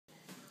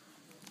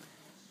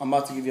I'm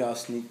about to give y'all a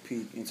sneak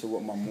peek into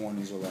what my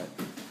mornings are like.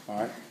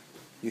 Alright?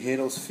 You hear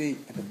those feet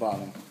at the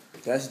bottom.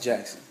 That's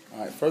Jackson.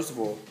 Alright, first of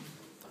all,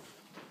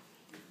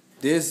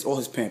 there's all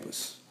his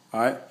Pampers.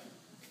 Alright?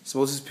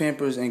 Suppose his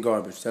Pampers and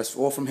garbage. That's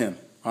all from him.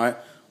 Alright?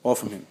 All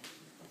from him.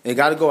 They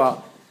gotta go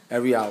out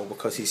every hour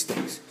because he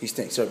stinks. He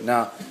stinks. So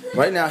now,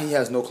 right now he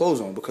has no clothes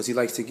on because he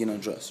likes to get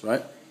undressed,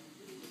 right?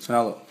 So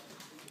now look.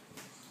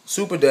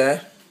 Super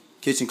dad,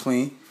 kitchen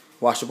clean,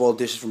 washed up all the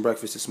dishes from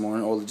breakfast this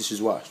morning, all the dishes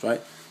washed, right?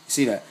 You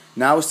see that?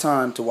 Now it's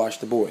time to watch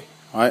the boy,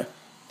 alright?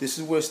 This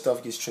is where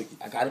stuff gets tricky.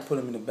 I gotta put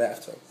him in the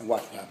bathtub and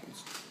watch what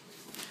happens.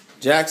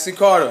 Jackson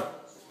Carter.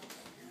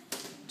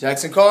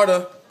 Jackson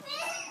Carter.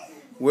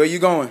 Where you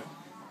going?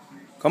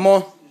 Come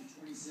on.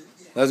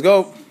 Let's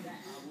go.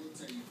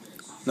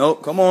 No,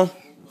 come on.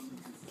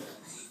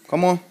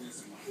 Come on.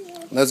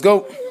 Let's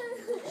go.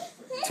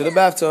 To the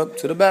bathtub.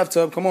 To the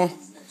bathtub. Come on.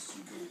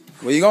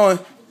 Where you going?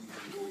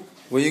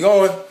 Where you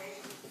going?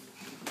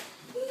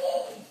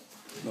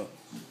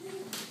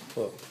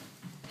 Look.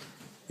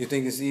 You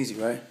think it's easy,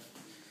 right?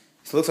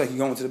 It looks like you're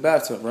going to the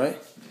bathtub, right?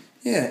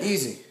 Yeah,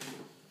 easy.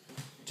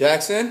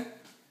 Jackson?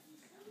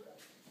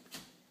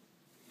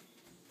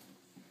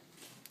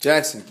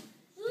 Jackson.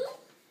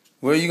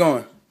 Where are you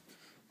going?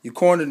 You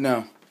cornered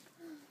now.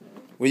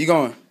 Where you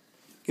going?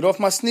 Get off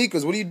my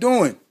sneakers. What are you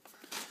doing?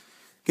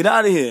 Get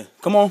out of here.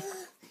 Come on.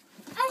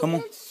 Come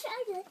on.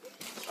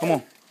 Come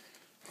on.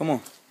 Come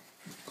on.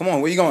 Come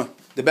on. Where you going?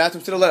 The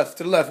bathroom to the left.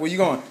 To the left. Where you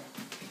going?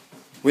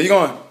 Where you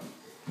going?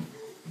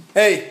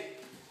 Hey.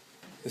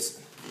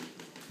 Listen.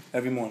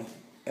 Every morning.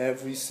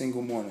 Every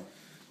single morning.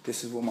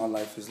 This is what my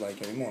life is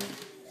like every morning.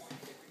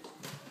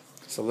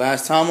 It's the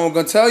last time I'm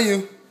going to tell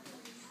you.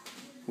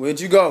 Where'd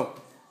you go?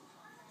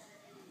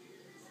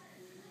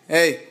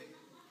 Hey.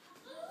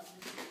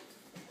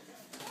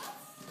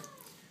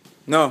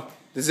 No.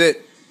 This is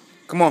it.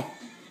 Come on.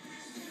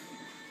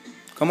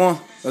 Come on.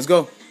 Let's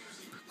go.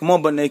 Come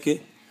on, butt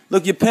naked.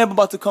 Look, your pamper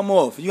about to come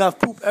off. You have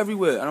poop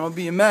everywhere, and I'm going to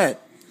be mad.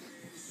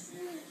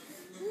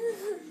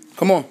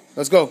 Come on.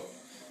 Let's go.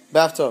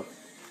 Bathtub.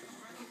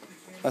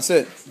 That's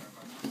it.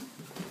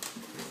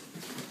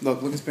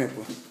 Look at his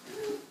pamper.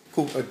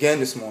 Poop again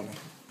this morning.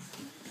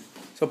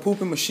 It's a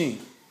pooping machine.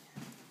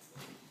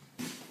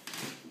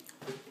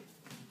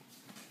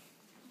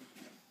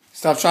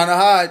 Stop trying to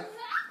hide.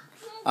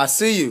 I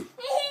see you.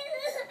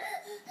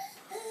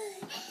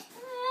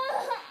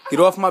 Get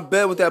off my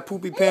bed with that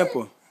poopy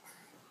pamper.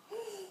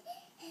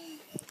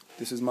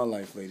 This is my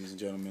life, ladies and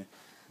gentlemen.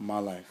 My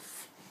life.